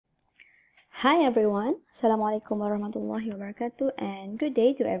Hi everyone, Assalamualaikum warahmatullahi wabarakatuh and good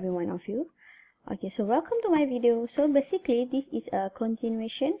day to every one of you. Okay, so welcome to my video. So basically this is a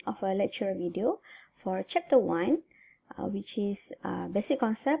continuation of a lecture video for chapter 1 which is basic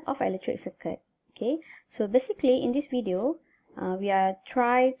concept of electric circuit. Okay, so basically in this video we are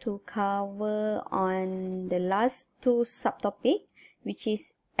try to cover on the last two subtopic, which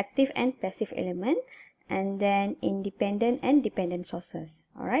is active and passive element, and then independent and dependent sources.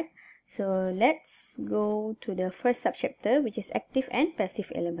 Alright, so let's go to the first subchapter, which is active and passive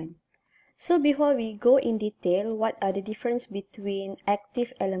element. So before we go in detail, what are the difference between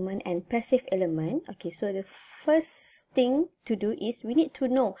active element and passive element? Okay, so the first thing to do is we need to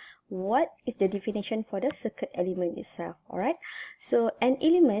know what is the definition for the circuit element itself. Alright, so an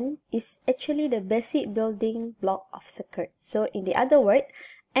element is actually the basic building block of circuit. So in the other word,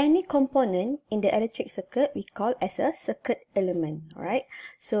 any component in the electric circuit we call as a circuit element. Alright,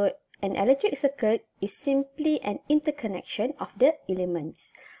 so an electric circuit is simply an interconnection of the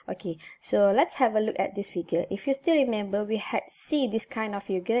elements. Okay, so let's have a look at this figure. If you still remember, we had seen this kind of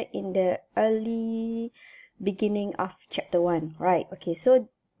figure in the early beginning of chapter 1, right? Okay, so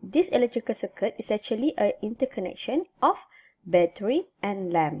this electrical circuit is actually an interconnection of battery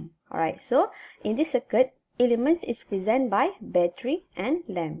and lamp. Alright, so in this circuit, elements is represented by battery and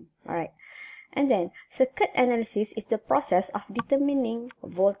lamp. Alright. And then, circuit analysis is the process of determining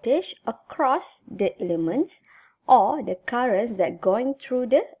voltage across the elements or the currents that going through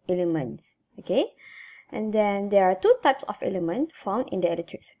the elements. Okay, and then there are two types of element found in the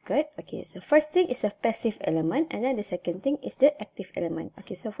electric circuit. Okay, the first thing is a passive element, and then the second thing is the active element.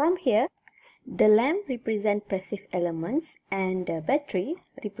 Okay, so from here, the lamp represent passive elements and the battery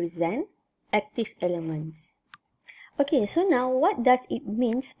represent active elements. Okay, so now what does it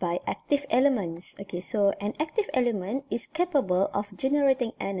means by active elements? Okay, so an active element is capable of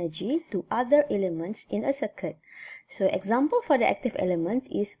generating energy to other elements in a circuit. So example for the active elements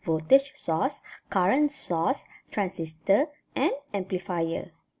is voltage source, current source, transistor, and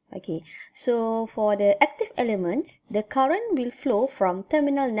amplifier. Okay, so for the active elements, the current will flow from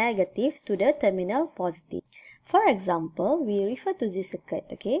terminal negative to the terminal positive. For example, we refer to this circuit,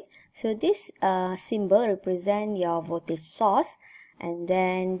 okay? So this symbol represent your voltage source, and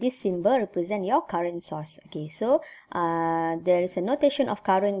then this symbol represent your current source. Okay, so there is a notation of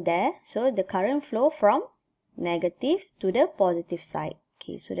current there. So the current flow from negative to the positive side.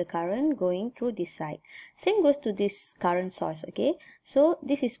 Okay, so the current going through this side. Same goes to this current source, okay? So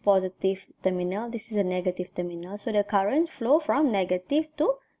this is positive terminal, this is a negative terminal. So the current flow from negative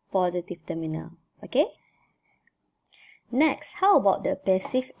to positive terminal, okay? Next, how about the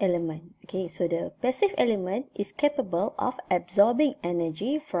passive element? Okay, so the passive element is capable of absorbing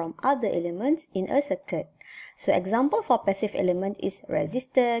energy from other elements in a circuit. So example for passive element is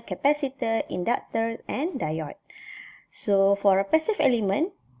resistor, capacitor, inductor, and diode. So for a passive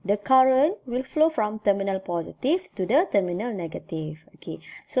element, the current will flow from terminal positive to the terminal negative. Okay,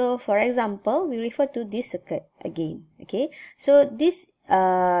 so for example, we refer to this circuit again. Okay, so this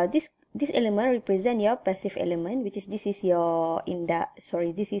element represent your passive element, which is this is your impedance.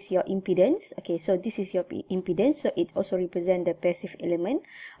 Okay, so this is your impedance, so it also represent the passive element.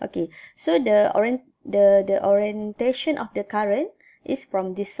 Okay, so the orientation of the current is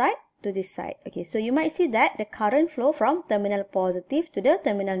from this side to this side. Okay, so you might see that the current flow from terminal positive to the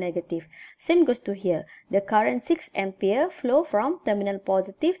terminal negative. Same goes to here. The current 6 ampere flow from terminal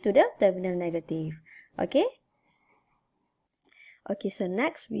positive to the terminal negative. Okay. Okay, so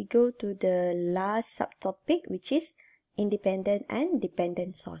next we go to the last subtopic, which is independent and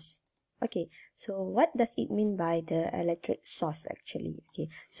dependent source. Okay, so what does it mean by the electric source actually? Okay,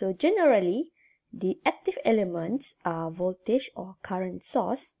 so generally, the active elements are voltage or current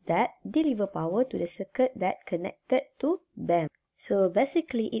source that deliver power to the circuit that connected to them. So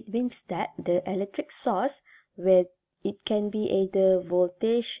basically, it means that the electric source, where it can be either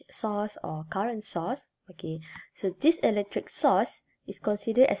voltage source or current source. Okay, so this electric source is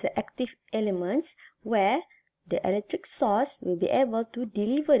considered as an active element where the electric source will be able to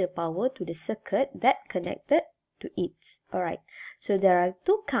deliver the power to the circuit that connected to it. Alright, so there are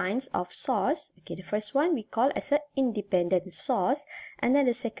two kinds of source. Okay, the first one we call as an independent source, and then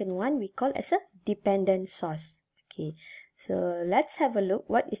the second one we call as a dependent source. Okay, so let's have a look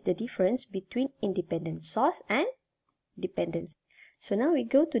what is the difference between independent source and dependent source. So now we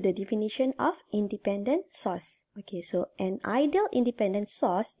go to the definition of independent source. Okay, so an ideal independent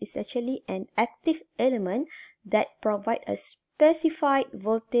source is actually an active element that provide a specified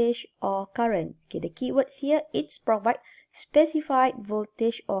voltage or current. Okay, the keywords here, it's provide specified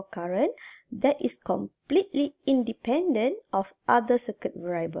voltage or current that is completely independent of other circuit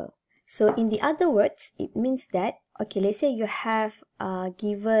variable. So in the other words, it means that, okay, let's say you have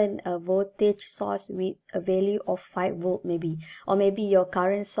given a voltage source with a value of 5 volt maybe, or maybe your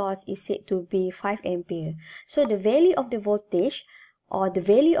current source is said to be 5 ampere. So the value of the voltage or the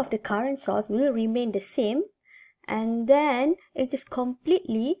value of the current source will remain the same, and then it is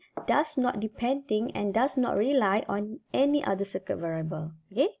completely does not depending and does not rely on any other circuit variable.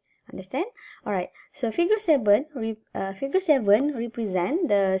 Okay, understand? All right, so figure 7 represent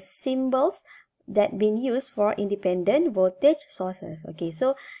the symbols that been used for independent voltage sources. Okay,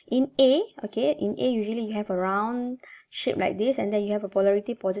 so in A, okay, in A usually you have a round shape like this, and then you have a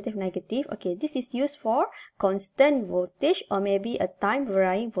polarity positive negative. Okay, this is used for constant voltage or maybe a time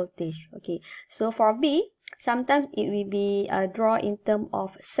varying voltage. Okay, so for B, sometimes it will be drawn in terms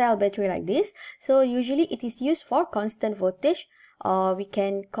of cell battery like this. So usually it is used for constant voltage, or we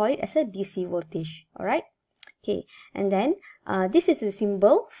can call it as a DC voltage. All right. Okay, and then this is a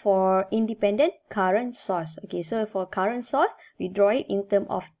symbol for independent current source. Okay, so for current source, we draw it in terms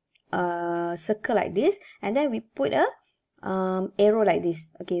of circle like this, and then we put a arrow like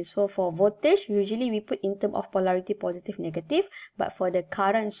this. Okay, so for voltage, usually we put in terms of polarity positive negative, but for the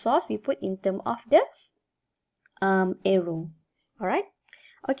current source, we put in terms of the arrow. All right.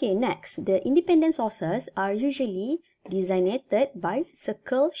 Okay, next, the independent sources are usually designated by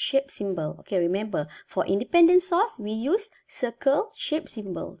circle-shaped symbol. Okay, remember, for independent source, we use circle-shaped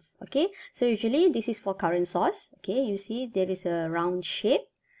symbols. Okay, so usually this is for current source. Okay, you see there is a round shape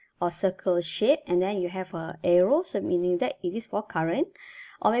or circle shape, and then you have a arrow, so meaning that it is for current.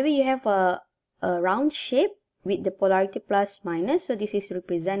 Or maybe you have a round shape with the polarity plus minus, so this is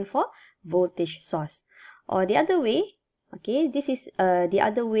represent for voltage source. Or the other way, okay, this is the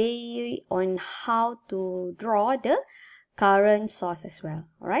other way on how to draw the current source as well.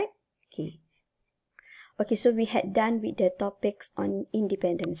 All right. Okay, so we had done with the topics on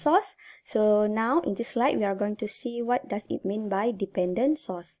independent source. So now in this slide, we are going to see what does it mean by dependent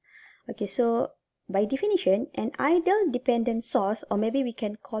source. Okay, so by definition, an ideal dependent source, or maybe we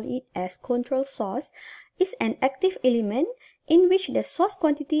can call it as control source, is an active element in which the source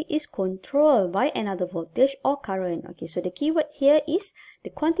quantity is controlled by another voltage or current. Okay, so the keyword here is the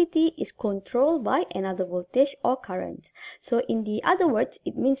quantity is controlled by another voltage or current. So in the other words,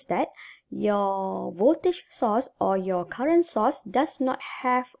 it means that your voltage source or your current source does not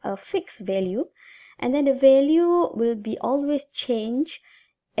have a fixed value, and then the value will be always changed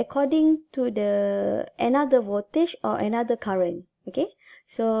according to the another voltage or another current. Okay,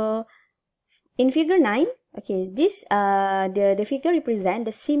 so in figure 9, okay, this the figure represent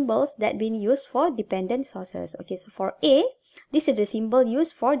the symbols that been used for dependent sources. Okay, so for A, this is the symbol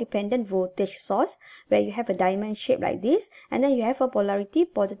used for dependent voltage source, where you have a diamond shape like this, and then you have a polarity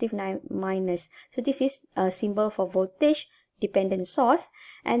positive minus. So this is a symbol for voltage dependent source.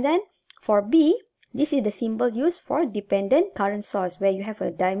 And then for B, this is the symbol used for dependent current source, where you have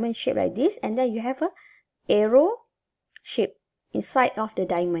a diamond shape like this, and then you have a arrow shape inside of the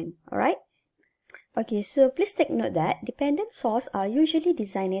diamond. All right. Okay, so please take note that dependent sources are usually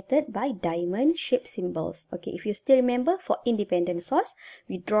designated by diamond-shaped symbols. Okay, if you still remember, for independent source,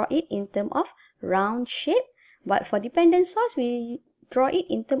 we draw it in terms of round shape, but for dependent source, we draw it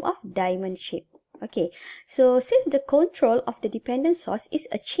in terms of diamond shape. Okay, so since the control of the dependent source is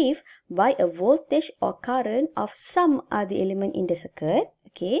achieved by a voltage or current of some other element in the circuit,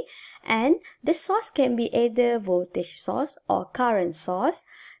 okay, and the source can be either voltage source or current source,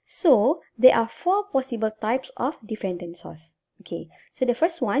 so there are 4 possible types of dependent source. Okay, so the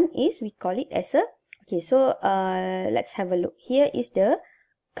first one is we call it as a, okay, so let's have a look. Here is the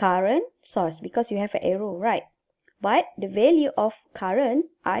current source because you have an arrow, right? But the value of current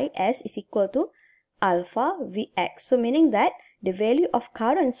Is is equal to alpha Vx. So meaning that the value of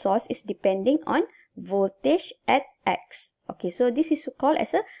current source is depending on voltage at X. Okay, so this is called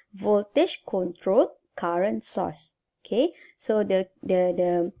as a voltage controlled current source. Okay, so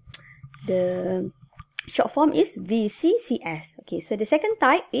the short form is VCCS. Okay, so the second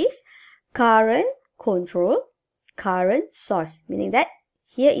type is current control current source, meaning that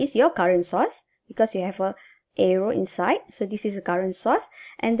here is your current source because you have a arrow inside. So this is a current source,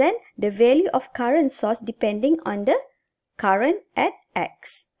 and then the value of current source depending on the current at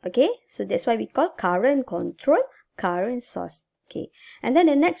X. Okay, so that's why we call current control current source. Okay, and then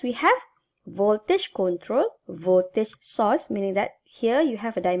the next we have voltage control voltage source, meaning that here you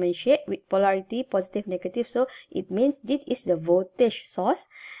have a diamond shape with polarity positive negative, so it means this is the voltage source,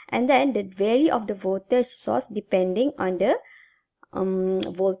 and then the value of the voltage source depending on the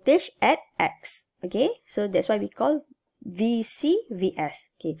voltage at X. Okay, so that's why we call VCVS.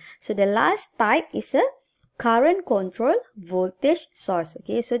 Okay, so the last type is a current control voltage source.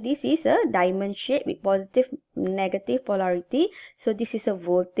 Okay, so this is a diamond shape with positive negative polarity. So this is a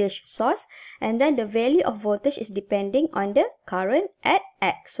voltage source, and then the value of voltage is depending on the current at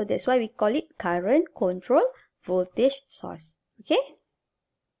X. So that's why we call it current control voltage source.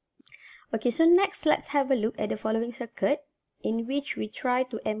 Okay, so next let's have a look at the following circuit in which we try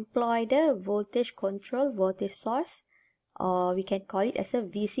to employ the voltage control voltage source, or we can call it as a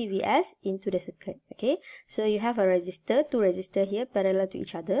VCVS, into the circuit. Okay, so you have a resistor, two resistors here parallel to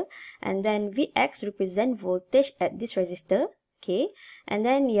each other, and then Vx represent voltage at this resistor. Okay, and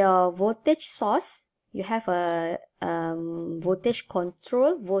then your voltage source, you have a voltage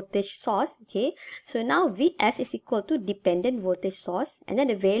control voltage source. Okay, so now Vs is equal to dependent voltage source, and then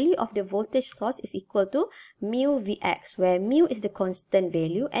the value of the voltage source is equal to mu Vx, where mu is the constant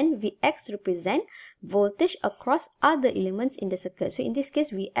value and Vx represent voltage across other elements in the circuit. So in this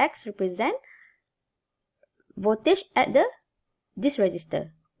case, Vx represent voltage at this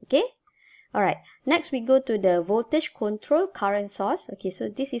resistor. Okay. Alright, next we go to the voltage control current source. Okay, so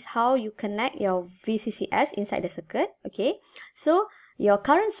this is how you connect your VCCS inside the circuit. Okay, so your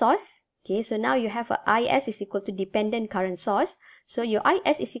current source, okay, so now you have a IS is equal to dependent current source. So your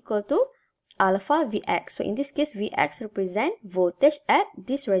IS is equal to alpha Vx. So in this case, Vx represent voltage at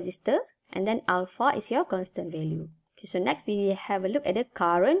this resistor, and then alpha is your constant value. Okay, so next we have a look at the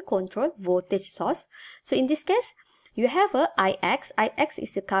current control voltage source. So in this case, you have a Ix. Ix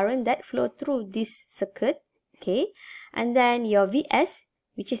is the current that flow through this circuit. Okay, and then your Vs,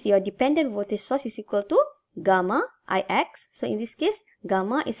 which is your dependent voltage source, is equal to gamma Ix. So in this case,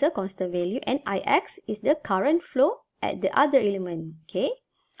 gamma is a constant value and Ix is the current flow at the other element. Okay,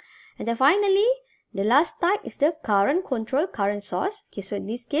 and then finally, the last type is the current control current source. Okay, so in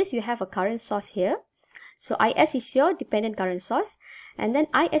this case, you have a current source here. So Is is your dependent current source, and then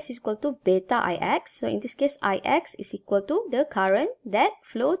Is is equal to beta Ix. So in this case, Ix is equal to the current that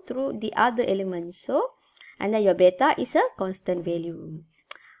flow through the other elements. So, and then your beta is a constant value.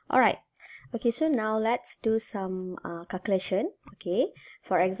 Alright. Okay, so now let's do some calculation. Okay,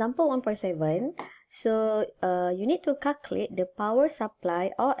 for example 1.7. So you need to calculate the power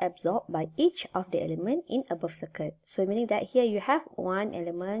supply or absorbed by each of the element in above circuit. So meaning that here you have one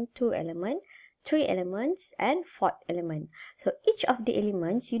element, two element, three elements, and fourth element. So each of the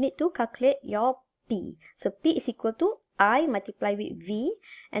elements you need to calculate your P. So P is equal to I multiplied with V,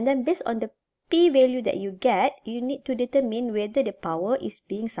 and then based on the P value that you get, you need to determine whether the power is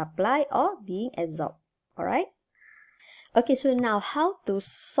being supplied or being absorbed. Alright? Okay, so now how to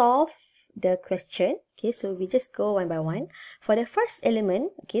solve the question. Okay, so we just go one by one. For the first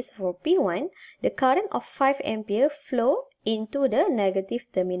element, okay, so for P1, the current of 5 ampere flow into the negative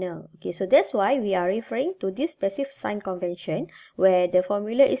terminal. Okay, so that's why we are referring to this passive sign convention, where the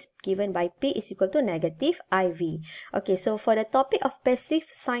formula is given by P is equal to negative IV. Okay, so for the topic of passive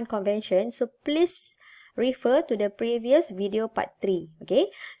sign convention, so please refer to the previous video part 3. Okay,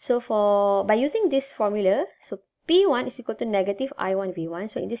 so by using this formula, so P1 is equal to negative I1 V1.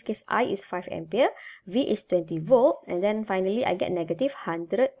 So in this case, I is 5 ampere, V is 20 volt, and then finally I get negative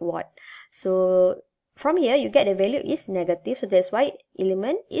 100 watt. So from here, you get the value is negative. So that's why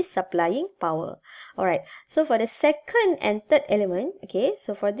element is supplying power. Alright, so for the second and third element, okay,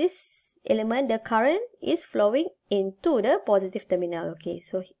 so for this element, the current is flowing into the positive terminal. Okay,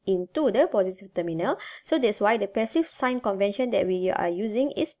 so into the positive terminal. So that's why the passive sign convention that we are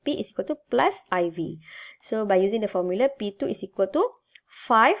using is P is equal to plus IV. So by using the formula, P2 is equal to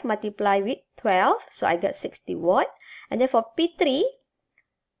 5 multiplied with 12. So I got 60 watt. And then for P3,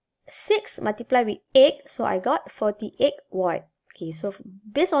 6 multiplied with 8. So I got 48 watt. Okay, so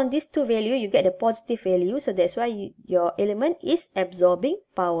based on these two values, you get the positive value. So that's why your element is absorbing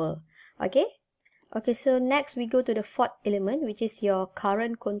power. Okay. Okay, so next we go to the fourth element, which is your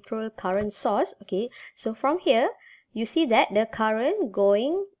current control current source. Okay, so from here, you see that the current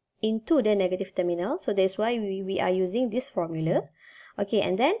going into the negative terminal. So that's why we are using this formula. Okay,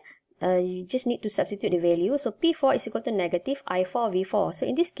 and then you just need to substitute the value. So P4 is equal to negative I4 V4. So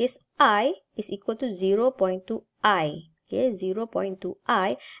in this case, I is equal to 0.2 I. Okay, 0.2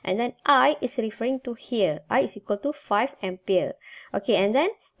 I, and then I is referring to here. I is equal to 5 ampere. Okay, and then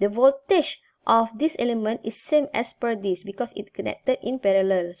the voltage of this element is same as per this because it connected in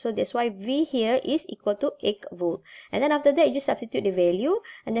parallel. So that's why V here is equal to 8 volt. And then after that, you just substitute the value,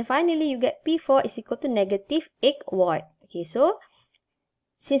 and then finally you get P4 is equal to negative 8 watt. Okay, so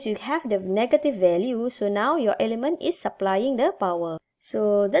since you have the negative value, so now your element is supplying the power.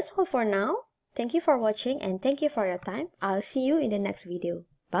 So that's all for now. Thank you for watching and thank you for your time. I'll see you in the next video.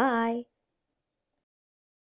 Bye!